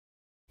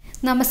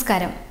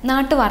നമസ്കാരം,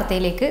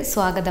 നാട്ടുവാർത്തയിലേക്ക്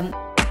സ്വാഗതം.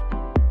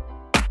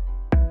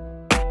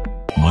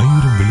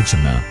 മയൂരം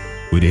വെളിച്ചെണ്ണ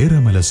ഒരു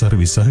ഏറെമല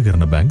സർവീസ്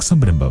സഹകരണ ബാങ്ക്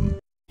സംരംഭം.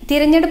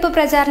 തിരഞ്ഞെടുപ്പ്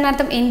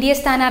പ്രചാരണാർത്ഥം NDA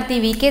സ്ഥാനാർത്ഥി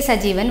VK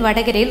സജീവൻ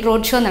വടകരയിൽ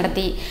റോഡ് ഷോ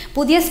നടത്തി.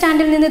 പുതിയ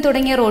സ്റ്റാൻഡിൽ നിന്ന്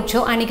തുടങ്ങിയ റോഡ്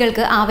ഷോ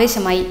അണികൾക്ക്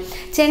ആവേശമായി.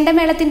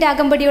 ചെണ്ടമേളത്തിന്റെ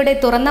അകമ്പടിയോടെ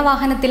തുറന്ന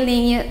വാഹനത്തിൽ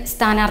നീങ്ങിയ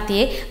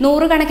സ്ഥാനാർത്ഥിയെ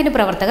നൂറുകണക്കിന്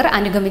പ്രവർത്തകർ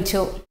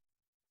അനുഗമിച്ചു.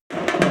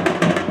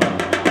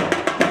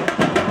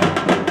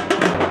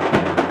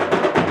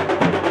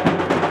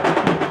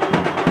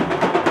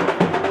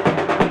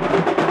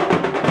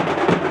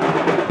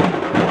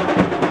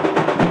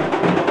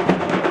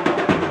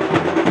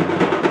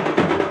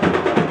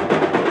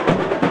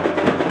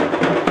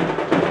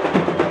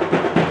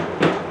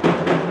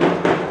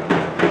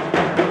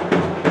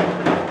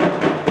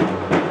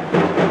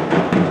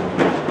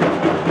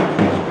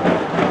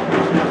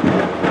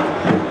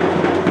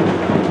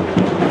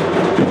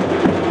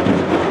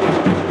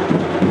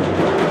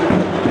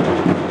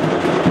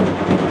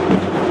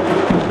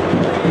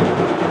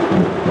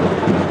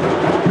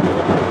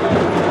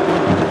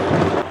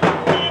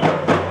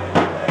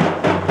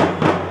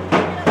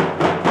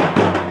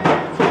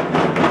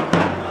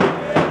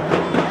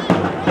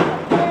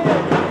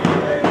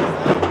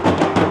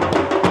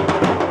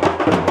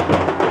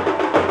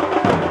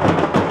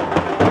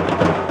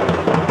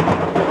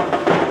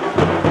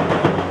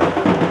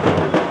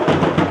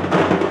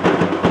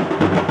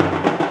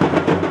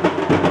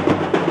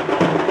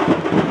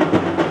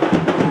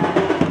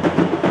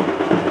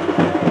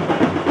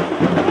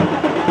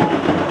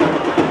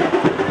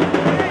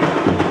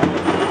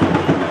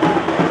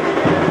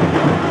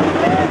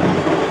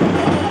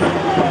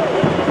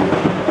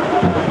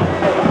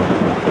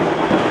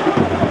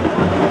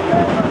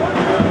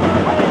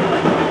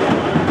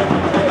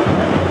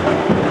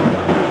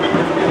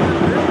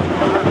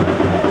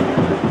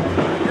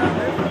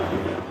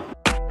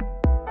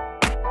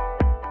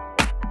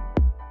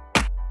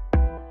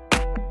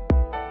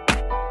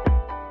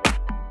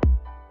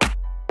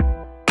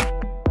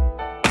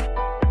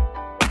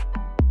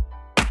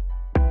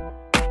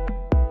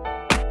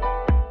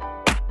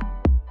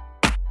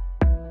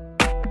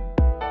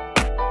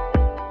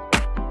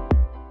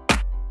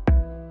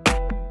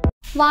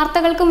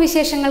 വാർത്തകൾക്കും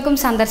വിശേഷങ്ങൾക്കും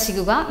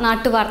സന്ദർശിക്കുക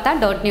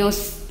നാട്ടുവാർത്ത.news.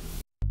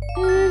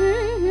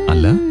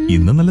 അല്ല,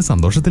 ഇന്ന് നല്ല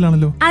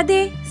സന്തോഷത്തിലാണല്ലോ.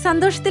 അതെ,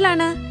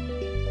 സന്തോഷത്തിലാണ്.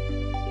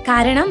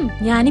 കാരണം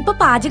ഞാനിപ്പോ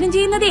പാചകം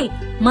ചെയ്യുന്നതേ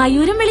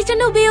മയൂരം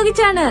വെളിച്ചെണ്ണ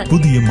ഉപയോഗിച്ചാണ്.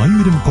 പുതിയ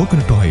മയൂരം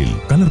കോക്കനട്ട് ഓയിൽ,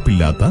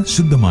 കലർപ്പില്ലാത്ത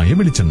ശുദ്ധമായ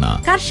വെളിച്ചെണ്ണ.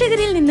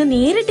 കർഷകരിൽ നിന്ന്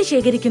നേരിട്ട്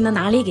ശേഖരിക്കുന്ന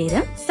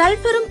നാളികേരം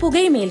സൾഫറും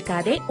പുകയും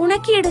ഏൽക്കാതെ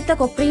ഉണക്കിയെടുത്ത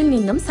കൊപ്രയിൽ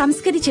നിന്നും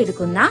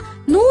സംസ്കരിച്ചെടുക്കുന്ന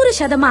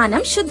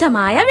 100%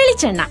 ശുദ്ധമായ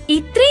വെളിച്ചെണ്ണ.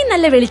 ഇത്രയും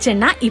നല്ല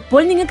വെളിച്ചെണ്ണ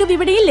ഇപ്പോൾ നിങ്ങൾക്ക്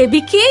വിപണിയിൽ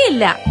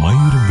ലഭിക്കുകയില്ല.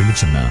 മയൂരം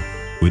വെളിച്ചെണ്ണ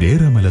ഒരു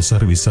ഏറെമല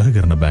സർവീസ്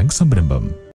സഹകരണ ബാങ്ക് സംരംഭം.